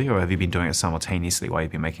Unholy, or have you been doing it simultaneously while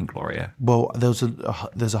you've been making Gloria? Well, there's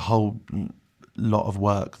a whole lot of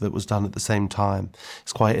work that was done at the same time.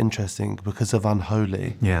 It's quite interesting because of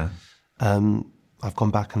Unholy. Yeah. I've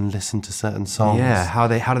gone back and listened to certain songs. Yeah, how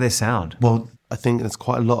do they sound? Well, I think there's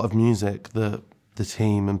quite a lot of music that the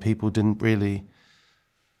team and people didn't really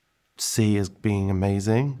see as being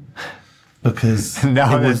amazing, because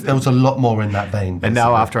there was a lot more in that vein. Basically. And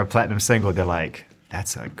now after a platinum single, they're like,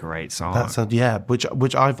 that's a great song.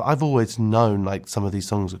 Which I've always known, like some of these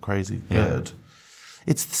songs are crazy good.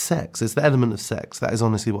 It's the sex, it's the element of sex. That is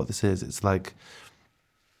honestly what this is. It's like,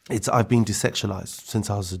 I've been desexualized since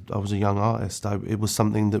I was a young artist. It was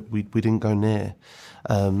something that we didn't go near.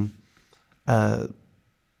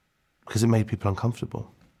 Because it made people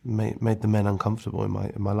uncomfortable, made the men uncomfortable in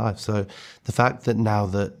my life. So the fact that now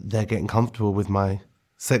that they're getting comfortable with my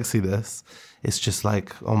sexiness. It's just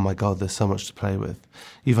like, oh my God, there's so much to play with.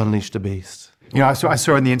 You've unleashed a beast. Yeah, I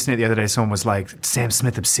saw on the internet the other day, someone was like, Sam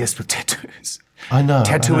Smith obsessed with tattoos. I know.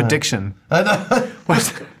 Tattoo addiction. I know.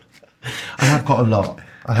 I have got a lot.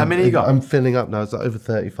 How many you got? I'm filling up now. It's like over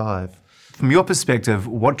 35. From your perspective,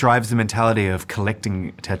 what drives the mentality of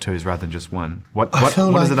collecting tattoos rather than just one? What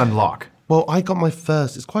does it unlock? Well, I got my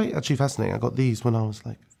first. It's quite actually fascinating. I got these when I was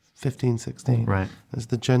like 15, 16. Right. There's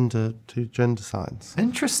the two gender signs.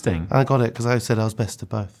 Interesting. And I got it because I said I was best of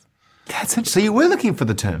both. That's interesting. So you were looking for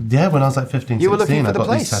the term? Yeah, when I was like 15, 16, you were looking for I the got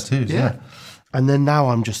place. these tattoos. Yeah. And then now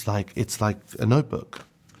I'm just like, it's like a notebook.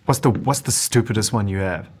 What's the stupidest one you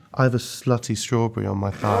have? I have a slutty strawberry on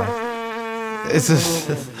my thigh.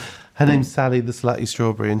 Her name's Sally the Slutty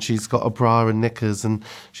Strawberry, and she's got a bra and knickers, and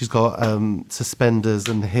she's got suspenders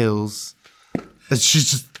and heels. And she's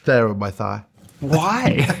just there on my thigh.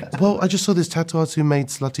 Why? Well, I just saw this tattoo artist who made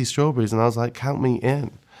slutty strawberries, and I was like, count me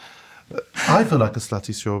in. I feel like a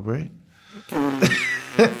slutty strawberry.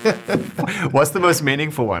 What's the most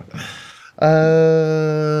meaningful one?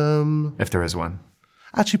 If there is one.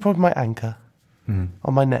 Actually, probably my anchor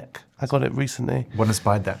on my neck. I got it recently. What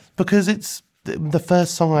inspired that? Because it's the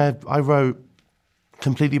first song I wrote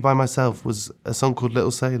completely by myself was a song called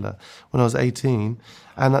Little Sailor when I was 18.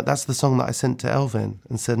 And that's the song that I sent to Elvin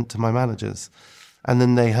and sent to my managers. And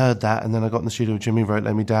then they heard that, and then I got in the studio with Jimmy, wrote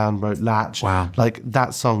Let Me Down, wrote Latch. Wow. Like,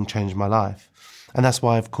 that song changed my life. And that's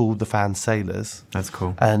why I've called the fans Sailors. That's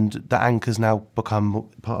cool. And the anchor's now become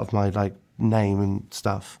part of my, like, name and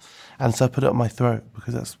stuff. And so I put it on my throat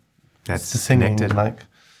because that's the singing. Connected. Like,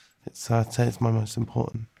 I'd say it's my most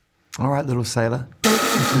important. All right, Little Sailor.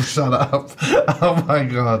 Shut up. Oh, my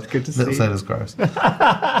God. Good to see Little you. Sailor's gross.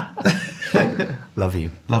 Love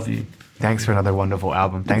you. Love you. Thanks for another wonderful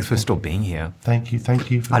album. Thanks for still being here. Thank you.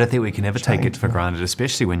 I don't think we can ever take it for granted,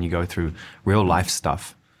 especially when you go through real life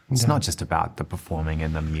stuff. It's not just about the performing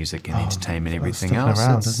and the music and entertainment and everything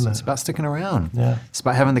else. It's about sticking around. Yeah. It's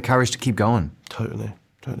about having the courage to keep going. Totally.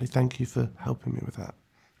 Thank you for helping me with that.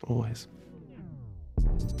 Always.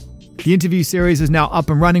 The interview series is now up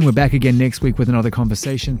and running. We're back again next week with another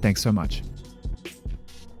conversation. Thanks so much.